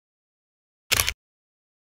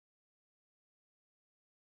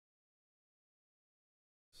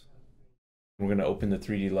We're going to open the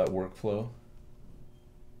 3D LUT workflow.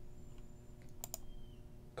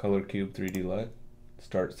 Color Cube 3D LUT.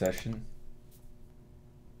 Start session.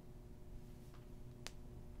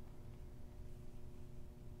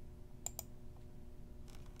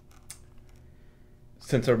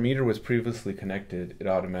 Since our meter was previously connected, it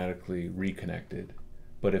automatically reconnected.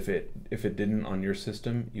 But if it didn't on your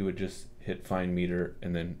system, you would just hit Find Meter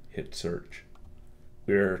and then hit Search.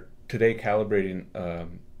 We're today calibrating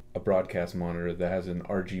a broadcast monitor that has an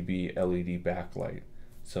RGB LED backlight.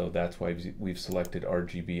 So that's why we've selected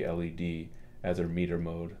RGB LED as our meter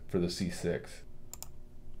mode for the C6.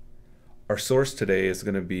 Our source today is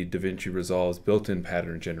going to be DaVinci Resolve's built-in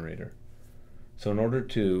pattern generator. So in order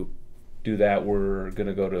to do that, we're going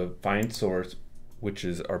to go to Find Source, which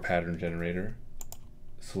is our pattern generator.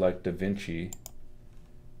 Select DaVinci,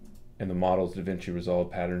 and the model's DaVinci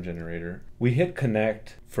Resolve pattern generator. We hit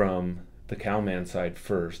connect from the CalMAN side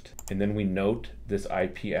first, and then we note this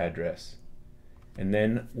IP address. And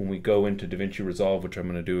then when we go into DaVinci Resolve, which I'm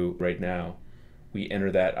going to do right now, we enter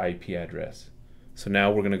that IP address. So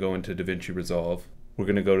now we're going to go into DaVinci Resolve. We're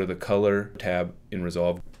going to go to the Color tab in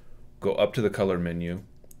Resolve, go up to the Color menu,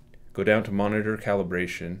 go down to Monitor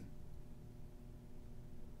Calibration,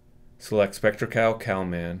 select SpectraCal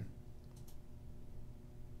CalMAN,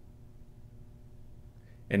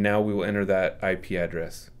 and now we will enter that IP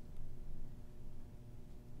address.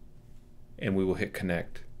 And we will hit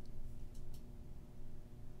connect.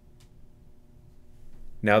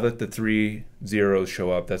 Now that the 3 zeros show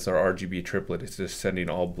up, that's our RGB triplet, it's just sending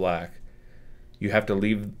all black. You have to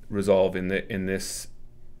leave Resolve in this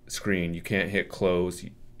screen. You can't hit close.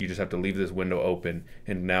 You just have to leave this window open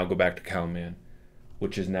and now go back to CalMAN,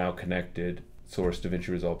 which is now connected source DaVinci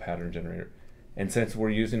Resolve pattern generator. And since we're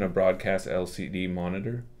using a broadcast LCD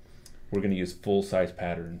monitor, we're going to use full-size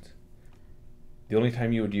patterns. The only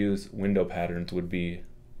time you would use window patterns would be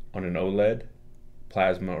on an OLED,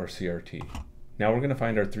 plasma, or CRT. Now we're going to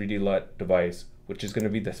find our 3D LUT device, which is going to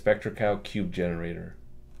be the SpectraCal Cube generator.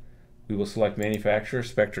 We will select Manufacturer,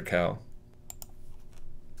 SpectraCal,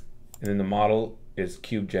 and then the model is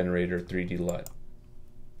Cube Generator 3D LUT,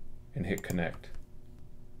 and hit connect.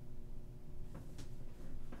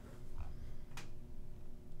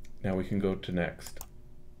 Now we can go to next.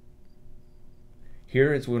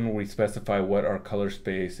 Here is when we specify what our color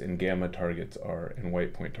space and gamma targets are and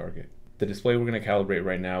white point target. The display we're going to calibrate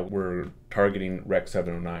right now, we're targeting Rec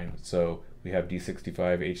 709. So we have D65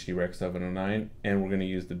 HD Rec 709, and we're going to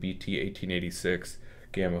use the BT 1886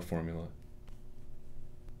 gamma formula.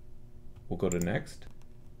 We'll go to next.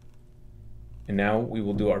 And now we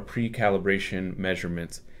will do our pre-calibration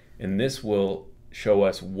measurements. And this will show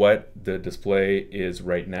us what the display is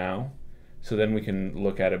right now. So then we can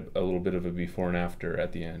look at a little bit of a before and after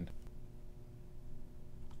at the end.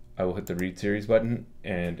 I will hit the read series button,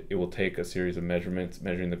 and it will take a series of measurements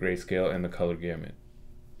measuring the grayscale and the color gamut.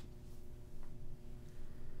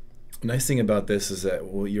 The nice thing about this is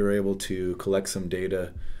that you're able to collect some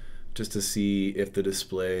data just to see if the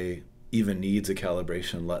display even needs a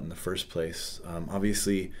calibration LUT in the first place.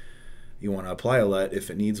 Obviously, you want to apply a LUT if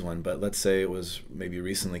it needs one, but let's say it was maybe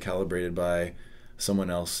recently calibrated by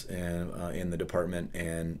someone else in the department,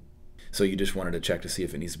 and so you just wanted to check to see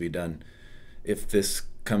if it needs to be done. If this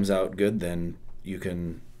comes out good, then you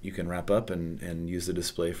can wrap up and use the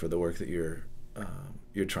display for the work that you're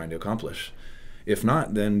trying to accomplish. If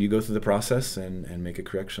not, then you go through the process and make a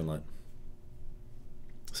correction LUT.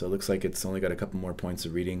 So it looks like it's only got a couple more points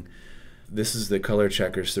of reading. This is the color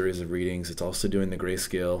checker series of readings. It's also doing the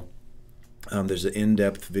grayscale. There's an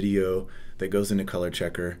in-depth video that goes into color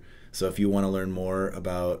checker. So if you want to learn more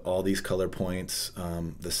about all these color points,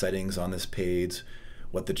 the settings on this page,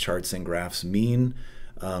 what the charts and graphs mean,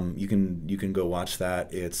 you can go watch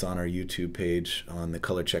that. It's on our YouTube page on the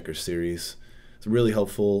color checker series. It's really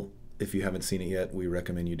helpful. If you haven't seen it yet, we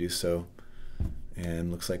recommend you do so. And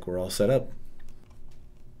looks like we're all set up.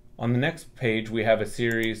 On the next page, we have a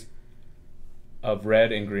series of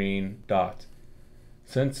red and green dots.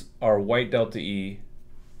 Since our white delta E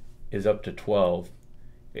is up to 12,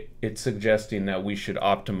 it's suggesting that we should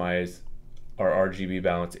optimize our RGB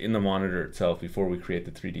balance in the monitor itself before we create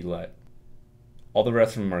the 3D LUT. All the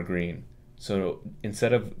rest of them are green. So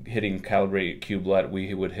instead of hitting Calibrate Cube LUT,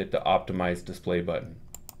 we would hit the Optimize Display button.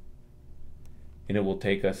 And it will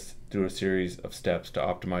take us through a series of steps to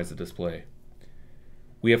optimize the display.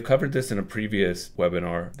 We have covered this in a previous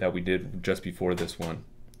webinar that we did just before this one.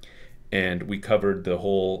 And we covered the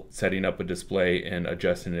whole setting up a display and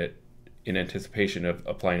adjusting it in anticipation of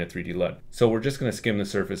applying a 3D LUT. So we're just going to skim the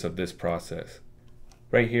surface of this process.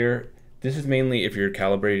 Right here, this is mainly if you're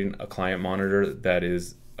calibrating a client monitor that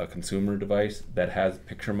is a consumer device that has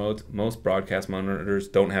picture modes. Most broadcast monitors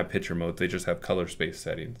don't have picture modes, they just have color space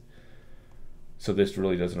settings. So this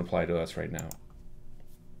really doesn't apply to us right now.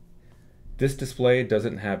 This display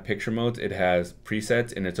doesn't have picture modes, it has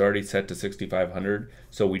presets and it's already set to 6500,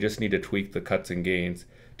 so we just need to tweak the cuts and gains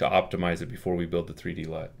to optimize it before we build the 3D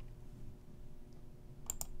LUT.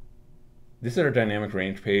 This is our dynamic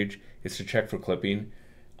range page. It's to check for clipping.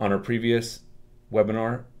 On our previous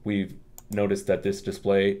webinar, we've noticed that this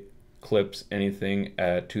display clips anything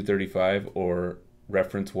at 235 or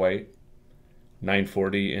reference white,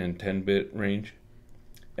 940 and 10-bit range,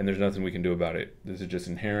 and there's nothing we can do about it. This is just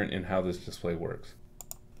inherent in how this display works.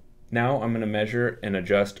 Now I'm going to measure and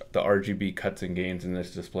adjust the RGB cuts and gains in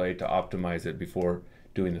this display to optimize it before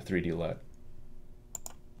doing the 3D LUT.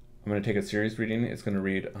 I'm going to take a series reading. It's going to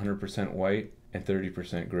read 100% white and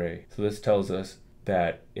 30% gray. So this tells us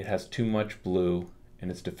that it has too much blue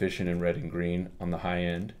and it's deficient in red and green on the high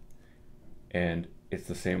end, and it's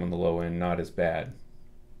the same on the low end, not as bad.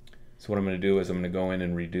 So what I'm going to do is I'm going to go in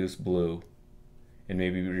and reduce blue and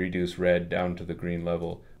maybe reduce red down to the green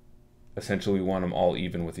level. Essentially we want them all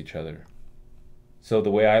even with each other. So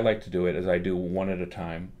the way I like to do it is I do one at a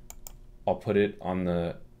time. I'll put it on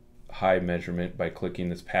the high measurement by clicking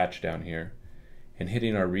this patch down here and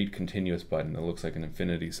hitting our read continuous button that looks like an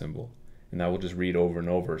infinity symbol. And that will just read over and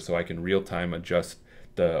over, so I can real time adjust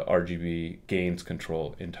the RGB gains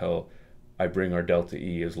control until I bring our delta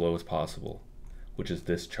E as low as possible, which is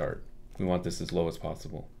this chart. We want this as low as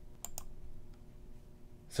possible.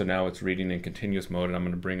 So now it's reading in continuous mode, and I'm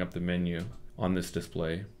going to bring up the menu on this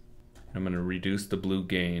display. I'm going to reduce the blue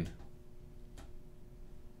gain.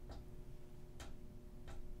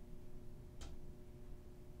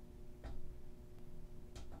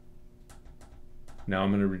 Now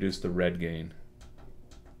I'm going to reduce the red gain.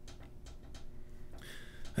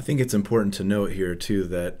 I think it's important to note here too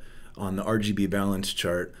that on the RGB balance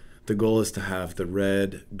chart, the goal is to have the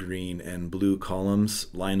red, green, and blue columns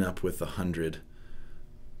line up with 100,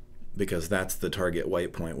 because that's the target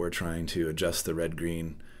white point we're trying to adjust the red,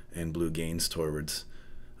 green, and blue gains towards.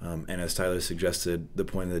 And as Tyler suggested, the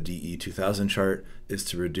point of the DE2000 chart is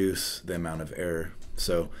to reduce the amount of error.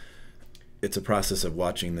 So it's a process of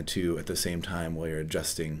watching the two at the same time while you're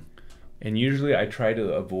adjusting. And usually I try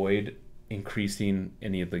to avoid increasing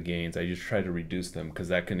any of the gains. I just try to reduce them because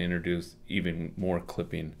that can introduce even more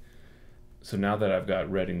clipping. So now that I've got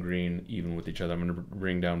red and green even with each other, I'm going to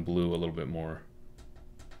bring down blue a little bit more.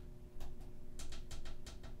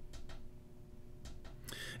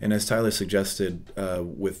 And as Tyler suggested,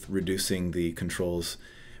 with reducing the controls,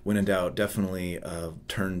 when in doubt, definitely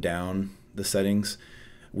turn down the settings.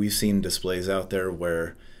 We've seen displays out there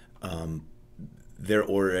where they're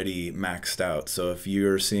already maxed out. So if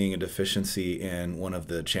you're seeing a deficiency in one of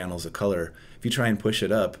the channels of color, if you try and push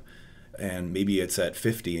it up, and maybe it's at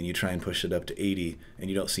 50 and you try and push it up to 80 and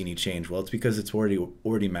you don't see any change, well, it's because it's already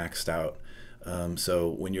maxed out. So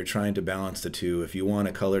when you're trying to balance the two, if you want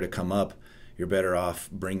a color to come up, you're better off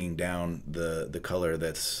bringing down the color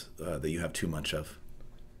that's that you have too much of.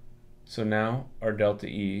 So now our delta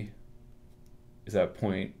E is at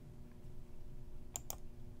point,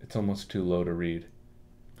 it's almost too low to read,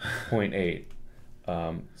 0.8.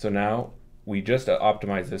 So now we just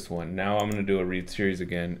optimized this one. Now I'm going to do a read series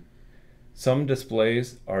again. Some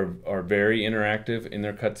displays are very interactive in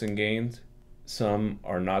their cuts and gains. Some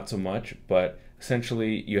are not so much, but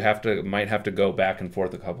essentially you might have to go back and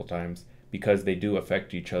forth a couple times because they do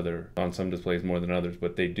affect each other on some displays more than others,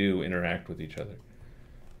 but they do interact with each other.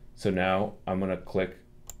 So now I'm going to click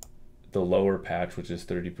the lower patch, which is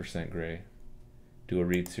 30% gray, do a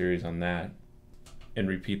read series on that, and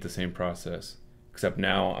repeat the same process. Except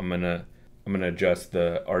now I'm gonna adjust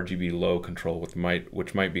the RGB low control,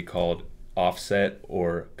 which might be called offset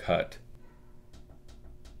or cut.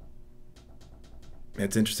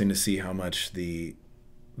 It's interesting to see how much the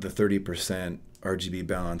 30% RGB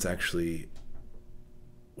balance actually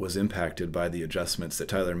was impacted by the adjustments that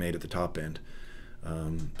Tyler made at the top end.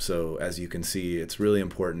 So as you can see, it's really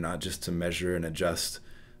important not just to measure and adjust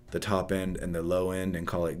the top end and the low end and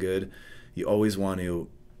call it good. You always want to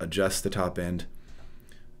adjust the top end,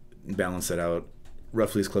 balance it out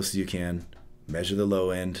roughly as close as you can, measure the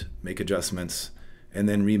low end, make adjustments, and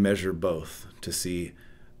then remeasure both to see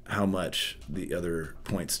how much the other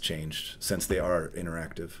points changed, since they are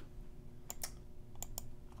interactive.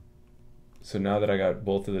 So now that I got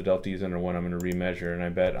both of the delta E's under one, I'm going to remeasure, and I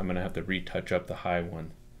bet I'm going to have to retouch up the high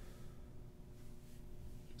one.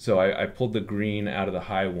 So I pulled the green out of the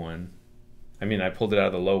high one. I pulled it out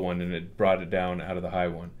of the low one, and it brought it down out of the high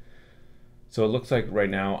one. So it looks like right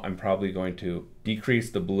now I'm probably going to decrease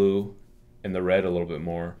the blue and the red a little bit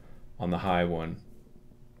more on the high one,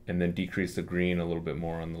 and then decrease the green a little bit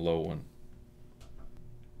more on the low one.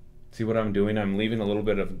 See what I'm doing? I'm leaving a little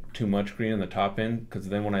bit of too much green on the top end, because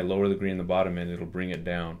then when I lower the green in the bottom end, it'll bring it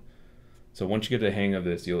down. So once you get the hang of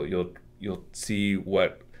this, you'll see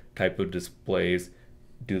what type of displays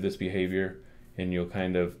do this behavior, and you'll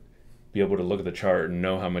kind of be able to look at the chart and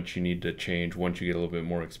know how much you need to change once you get a little bit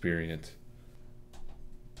more experience.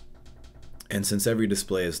 And since every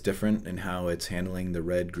display is different in how it's handling the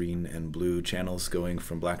red, green, and blue channels going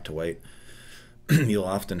from black to white, you'll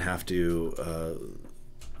often have to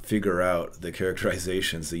figure out the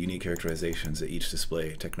characterizations, the unique characterizations that each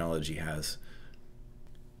display technology has.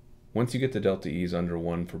 Once you get the delta E's under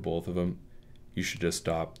 1 for both of them, you should just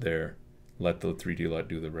stop there. Let the 3D LUT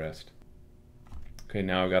do the rest. Okay,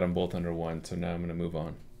 now I've got them both under 1, so now I'm going to move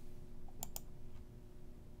on.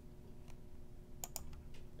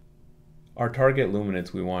 Our target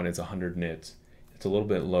luminance we want is 100 nits. It's a little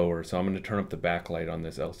bit lower, so I'm going to turn up the backlight on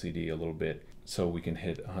this LCD a little bit so we can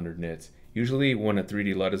hit 100 nits. Usually when a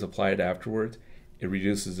 3D LUT is applied afterwards, it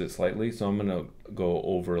reduces it slightly, so I'm going to go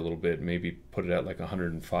over a little bit, maybe put it at like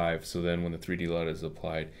 105, so then when the 3D LUT is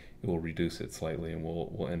applied, it will reduce it slightly and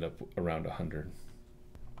we'll end up around 100.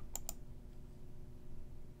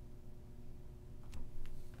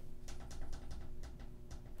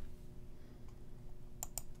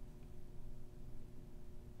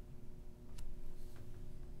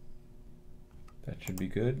 That should be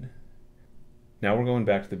good. Now we're going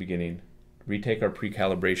back to the beginning, retake our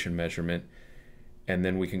pre-calibration measurement, and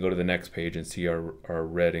then we can go to the next page and see our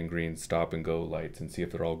red and green stop and go lights and see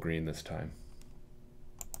if they're all green this time.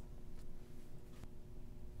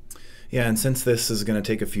 Yeah, and since this is going to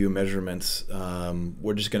take a few measurements,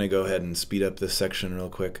 we're just going to go ahead and speed up this section real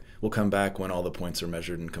quick. We'll come back when all the points are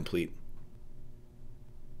measured and complete.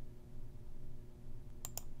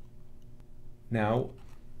 Now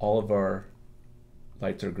all of our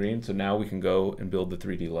lights are green, so now we can go and build the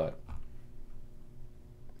 3D LUT.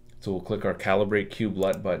 So we'll click our Calibrate Cube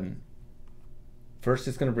LUT button. First,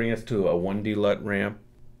 it's going to bring us to a 1D LUT ramp.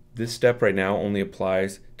 This step right now only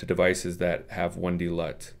applies to devices that have 1D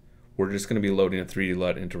LUTs. We're just going to be loading a 3D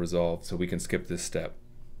LUT into Resolve, so we can skip this step.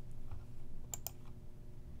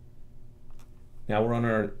 Now we're on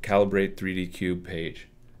our Calibrate 3D Cube page.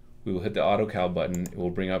 We will hit the Auto Cal button. It will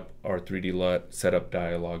bring up our 3D LUT setup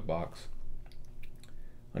dialog box.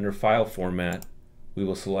 Under File Format, we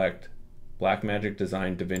will select Blackmagic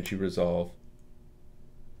Design DaVinci Resolve.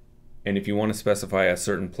 And if you want to specify a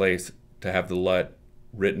certain place to have the LUT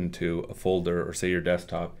written to, a folder or say your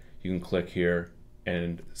desktop, you can click here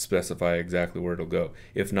and specify exactly where it'll go.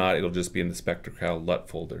 If not, it'll just be in the SpectraCal LUT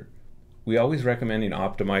folder. We always recommend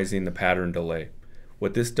optimizing the pattern delay.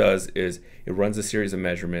 What this does is it runs a series of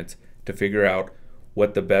measurements to figure out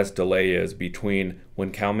what the best delay is between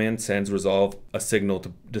when CalMAN sends Resolve a signal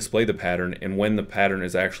to display the pattern and when the pattern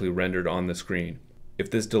is actually rendered on the screen. If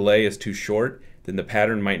this delay is too short, then the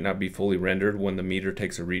pattern might not be fully rendered when the meter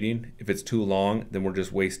takes a reading. If it's too long, then we're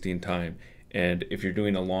just wasting time. And if you're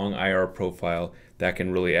doing a long IR profile, that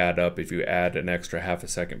can really add up if you add an extra half a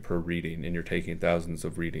second per reading and you're taking thousands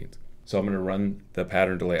of readings. So I'm going to run the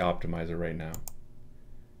pattern delay optimizer right now.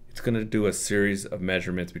 It's going to do a series of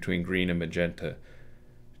measurements between green and magenta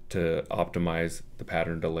to optimize the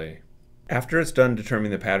pattern delay. After it's done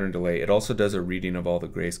determining the pattern delay, it also does a reading of all the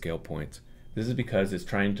grayscale points. This is because it's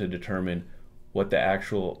trying to determine what the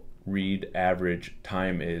actual read average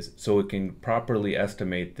time is, so it can properly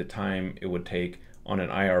estimate the time it would take on an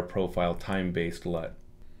IR profile time-based LUT.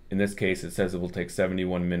 In this case, it says it will take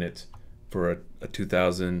 71 minutes for a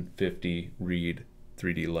 2050 read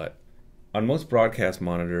 3D LUT. On most broadcast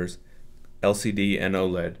monitors, LCD and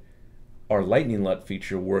OLED, our Lightning LUT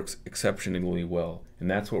feature works exceptionally well, and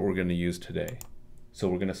that's what we're going to use today. So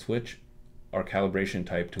we're going to switch our calibration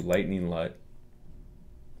type to Lightning LUT,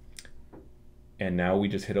 and now we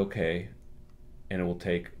just hit OK, and it will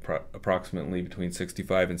take approximately between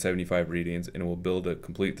 65 and 75 readings, and it will build a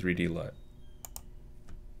complete 3D LUT.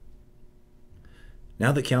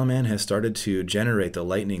 Now that CalMAN has started to generate the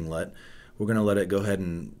Lightning LUT, we're going to let it go ahead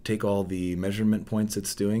and take all the measurement points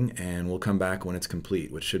it's doing, and we'll come back when it's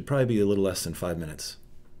complete, which should probably be a little less than 5 minutes.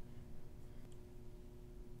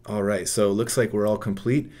 All right, so it looks like we're all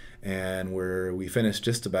complete, and we finished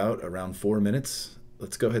just about around 4 minutes.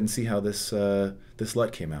 Let's go ahead and see how this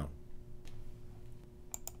LUT came out.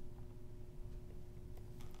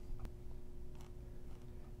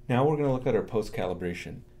 Now we're going to look at our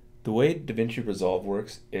post-calibration. The way DaVinci Resolve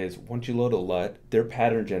works is once you load a LUT, their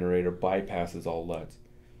pattern generator bypasses all LUTs.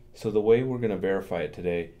 So the way we're going to verify it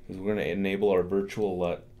today is we're going to enable our virtual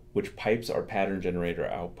LUT, which pipes our pattern generator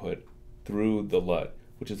output through the LUT,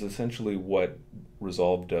 which is essentially what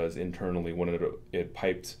Resolve does internally when it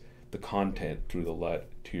pipes the content through the LUT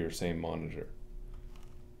to your same monitor.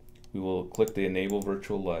 We will click the Enable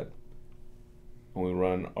Virtual LUT and we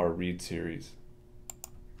run our read series.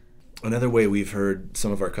 Another way we've heard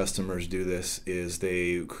some of our customers do this is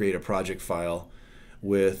they create a project file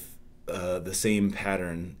with the same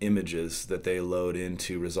pattern images that they load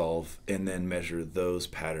into Resolve and then measure those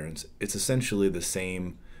patterns. It's essentially the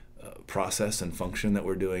same process and function that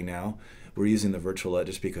we're doing now. We're using the virtual LUT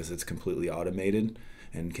just because it's completely automated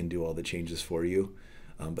and can do all the changes for you.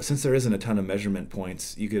 But since there isn't a ton of measurement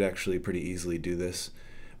points, you could actually pretty easily do this.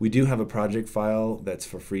 We do have a project file that's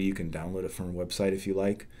for free. You can download it from our website if you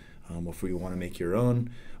like. If you want to make your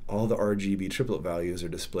own, all the RGB triplet values are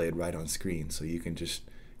displayed right on screen, so you can just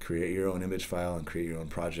create your own image file and create your own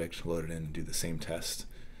project, load it in and do the same test.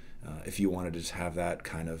 If you want to just have that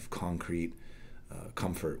kind of concrete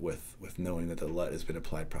comfort with knowing that the LUT has been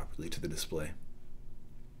applied properly to the display.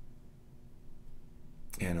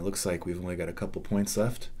 And it looks like we've only got a couple points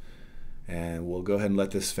left, and we'll go ahead and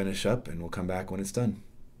let this finish up and we'll come back when it's done.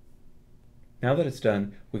 Now that it's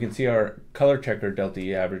done, we can see our color checker delta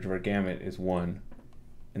E average of our gamut is 1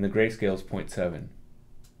 and the grayscale is 0.7.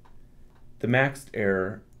 The maxed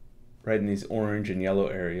error right in these orange and yellow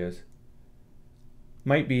areas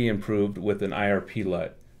might be improved with an IRP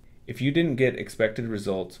LUT. If you didn't get expected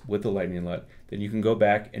results with the Lightning LUT, then you can go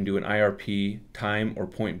back and do an IRP time or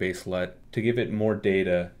point-based LUT to give it more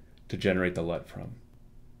data to generate the LUT from.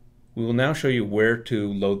 We will now show you where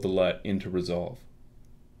to load the LUT into Resolve.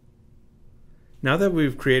 Now that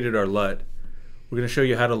we've created our LUT, we're going to show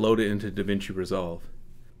you how to load it into DaVinci Resolve.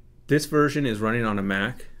 This version is running on a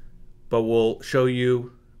Mac, but we'll show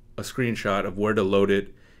you a screenshot of where to load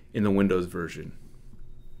it in the Windows version.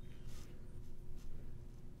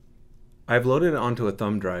 I've loaded it onto a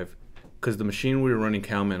thumb drive because the machine we were running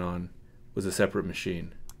CalMAN on was a separate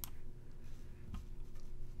machine.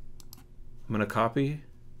 I'm going to copy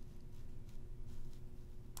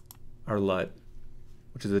our LUT,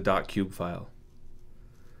 which is a .cube file.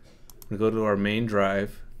 I'm going to go to our main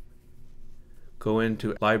drive, go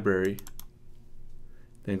into Library,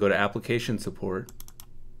 then go to Application Support,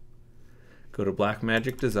 go to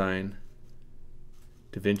Blackmagic Design,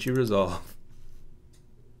 DaVinci Resolve,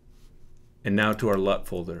 and now to our LUT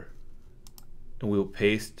folder. And we will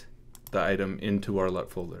paste the item into our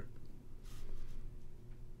LUT folder.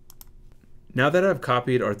 Now that I've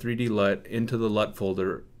copied our 3D LUT into the LUT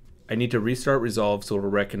folder, I need to restart Resolve so it will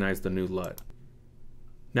recognize the new LUT.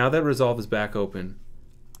 Now that Resolve is back open,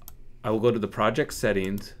 I will go to the project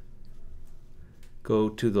settings, go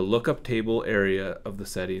to the lookup table area of the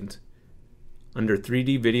settings. Under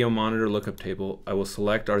 3D video monitor lookup table, I will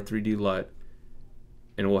select our 3D LUT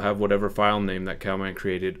and we'll have whatever file name that CalMAN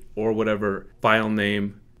created or whatever file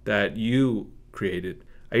name that you created.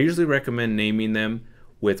 I usually recommend naming them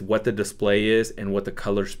with what the display is and what the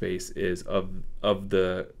color space is of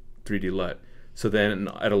the 3D LUT. So then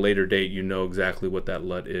at a later date you know exactly what that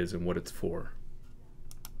LUT is and what it's for.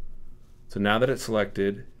 So now that it's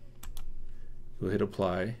selected, you'll hit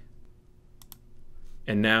apply.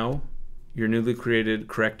 And now your newly created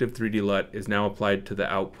corrective 3D LUT is now applied to the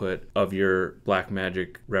output of your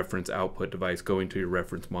Blackmagic reference output device going to your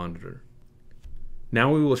reference monitor.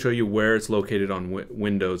 Now we will show you where it's located on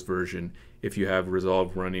Windows version if you have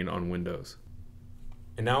Resolve running on Windows.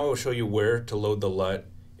 And now I will show you where to load the LUT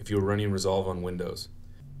if you're running Resolve on Windows.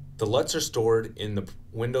 The LUTs are stored in the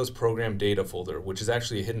Windows Program Data folder, which is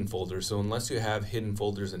actually a hidden folder, so unless you have hidden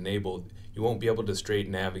folders enabled, you won't be able to straight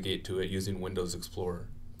navigate to it using Windows Explorer.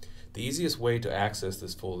 The easiest way to access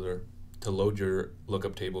this folder to load your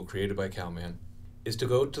lookup table created by CalMAN is to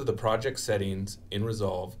go to the project settings in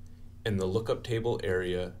Resolve in the lookup table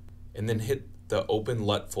area and then hit the Open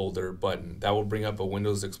LUT Folder button. That will bring up a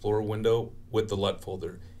Windows Explorer window with the LUT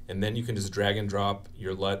folder, and then you can just drag and drop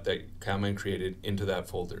your LUT that CalMAN created into that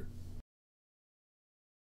folder.